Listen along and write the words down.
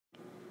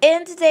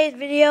in today's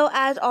video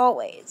as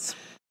always.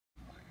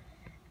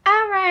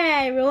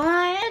 Alright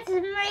everyone, it's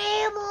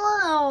me,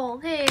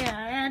 Luke here,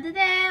 and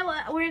today I'm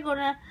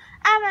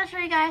gonna show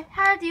you guys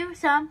how to do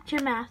some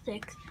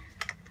gymnastics.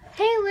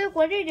 Hey Luke,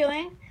 what are you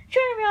doing?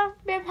 Showing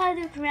me how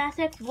to do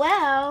gymnastics.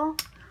 Well,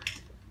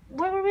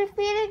 what will we be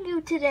feeding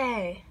you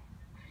today?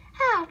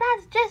 Oh,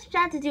 that's just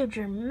how to do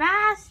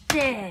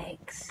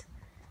gymnastics.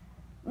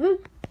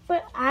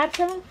 But I have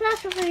something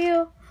special for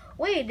you.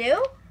 We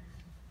do?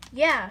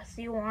 Yes,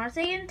 you want to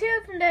stay in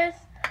tune from this?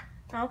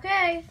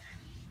 Okay.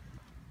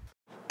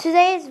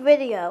 Today's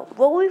video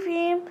will be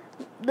feeding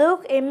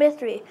Luke a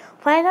mystery.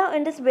 Find out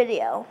in this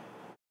video.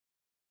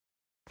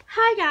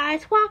 Hi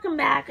guys, welcome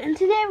back. And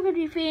today we're going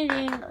to be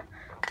feeding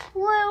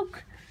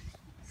Luke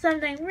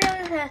something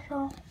really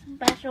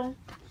special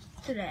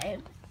today.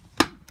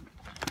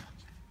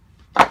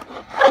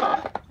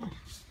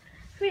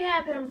 We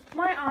have him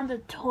right on the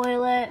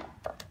toilet.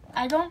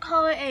 I don't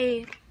call it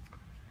a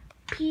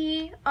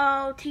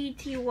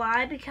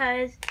P-O-T-T-Y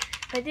because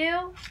if I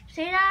do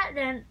say that,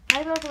 then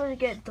I don't really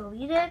get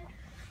deleted.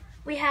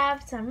 We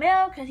have some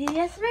milk because he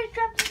has to make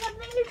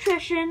something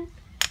nutrition.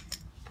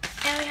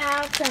 And we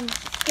have some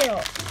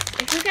Skittles.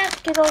 If you get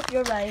Skittles,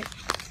 you're right.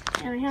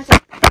 And we have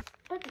to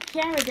put the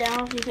camera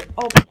down so you can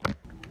open it.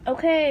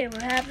 Okay,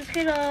 we have the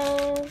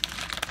Skittles.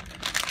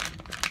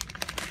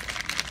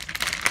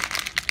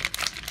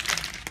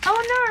 Oh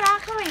no, they're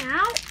not coming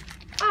out?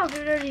 Oh,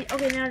 they're already,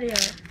 okay, now they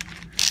are.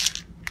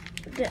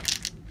 Yeah.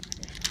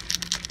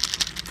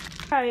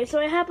 Alright, so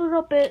I have a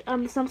little bit,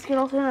 some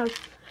Skittles in a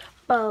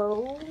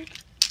bowl.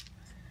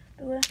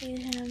 I'm gonna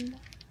feed him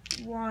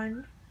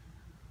one.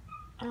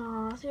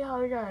 See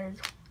how he does.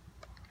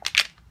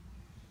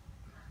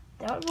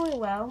 That went really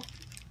well.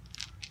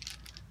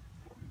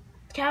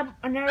 Can I have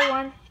another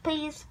one,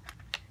 please?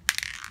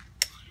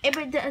 If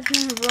it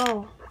doesn't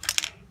roll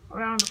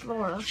around the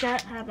floor, let's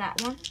have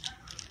that one.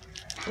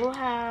 We'll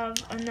have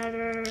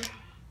another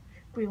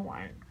green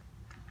one.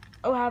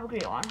 Oh, have a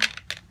green one.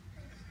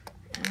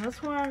 And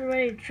this one is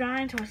already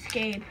trying to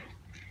escape.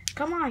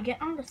 Come on,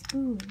 get on the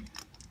spoon.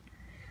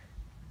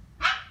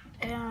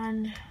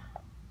 And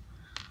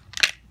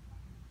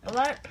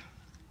let's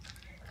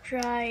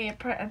try a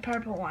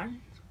purple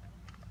one.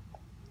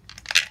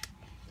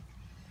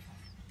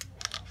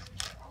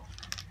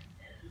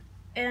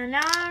 And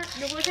now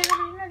we're going to take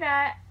a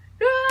that.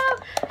 No!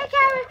 I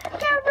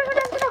can't bring it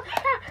down.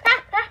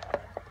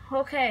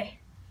 Okay.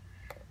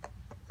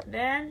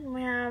 Then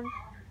we have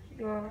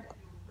your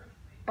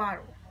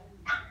bottle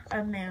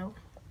of milk.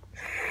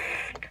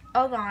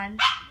 All gone.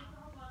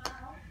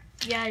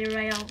 Yeah, you're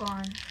right, all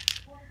gone.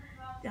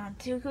 Down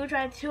two. Could we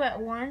try two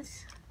at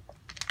once?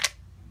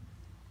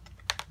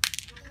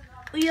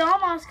 We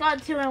almost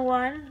got two in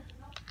one.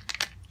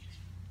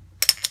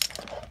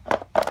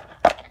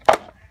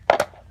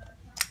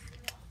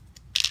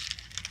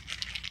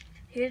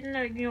 Here's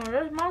another green one.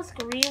 Those most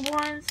green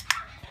ones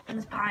in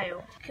this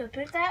pile. Okay,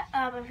 pick that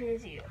up and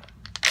here's you.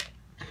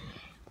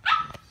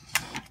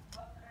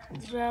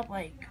 We have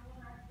like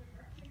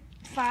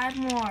 5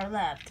 more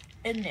left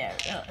in there.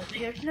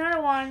 Here's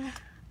another one.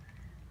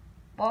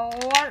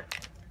 Blurp,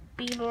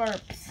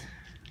 blurps.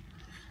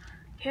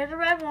 Here's the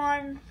red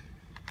one.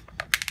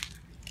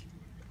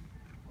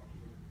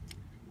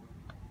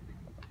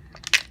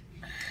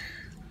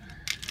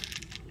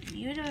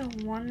 You're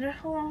doing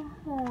wonderful.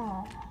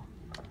 Oh.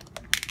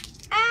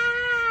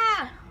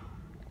 Ah!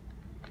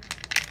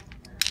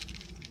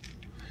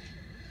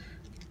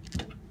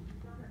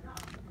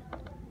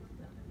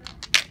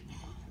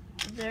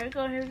 There we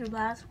go. Here's the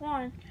last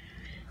one.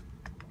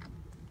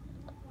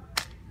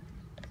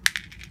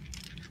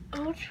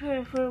 I'll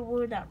try for a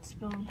without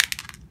spoon.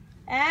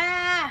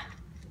 Ah!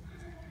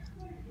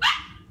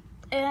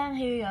 And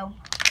here you go.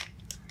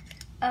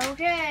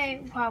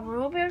 Okay, pop a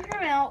little bit of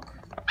your milk.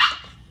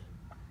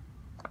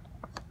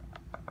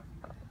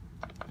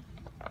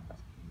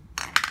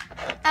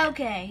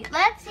 Okay,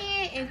 let's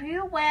see if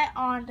you went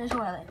on the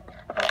toilet.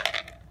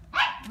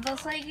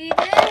 Looks like you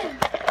did.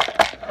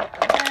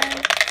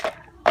 And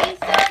he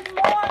said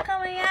more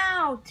coming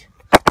out.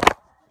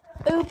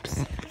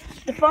 Oops,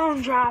 the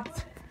phone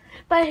dropped.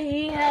 But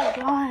he has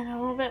gone a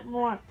little bit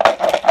more.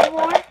 Any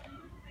more? I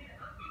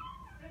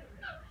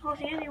don't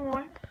see any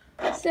more.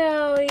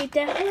 So he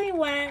definitely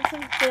went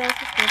some Skittles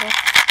to Skittles.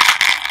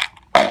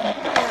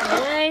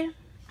 Anyway,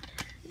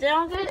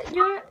 don't get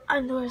your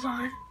underwears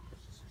on.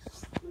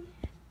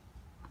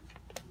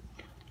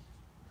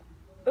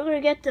 We're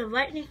gonna get to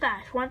lightning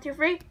fast. 1, 2,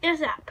 3, and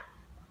zap.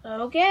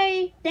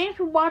 Okay, thanks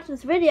for watching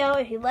this video.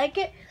 If you like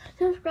it,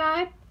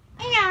 subscribe.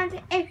 And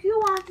if you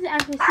want to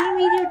actually see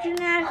me do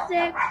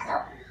gymnastics,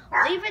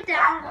 leave it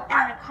down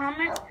in the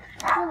comments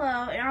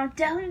below. And I'll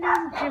definitely do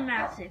some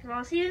gymnastics.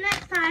 I'll see you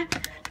next time.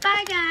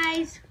 Bye,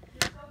 guys.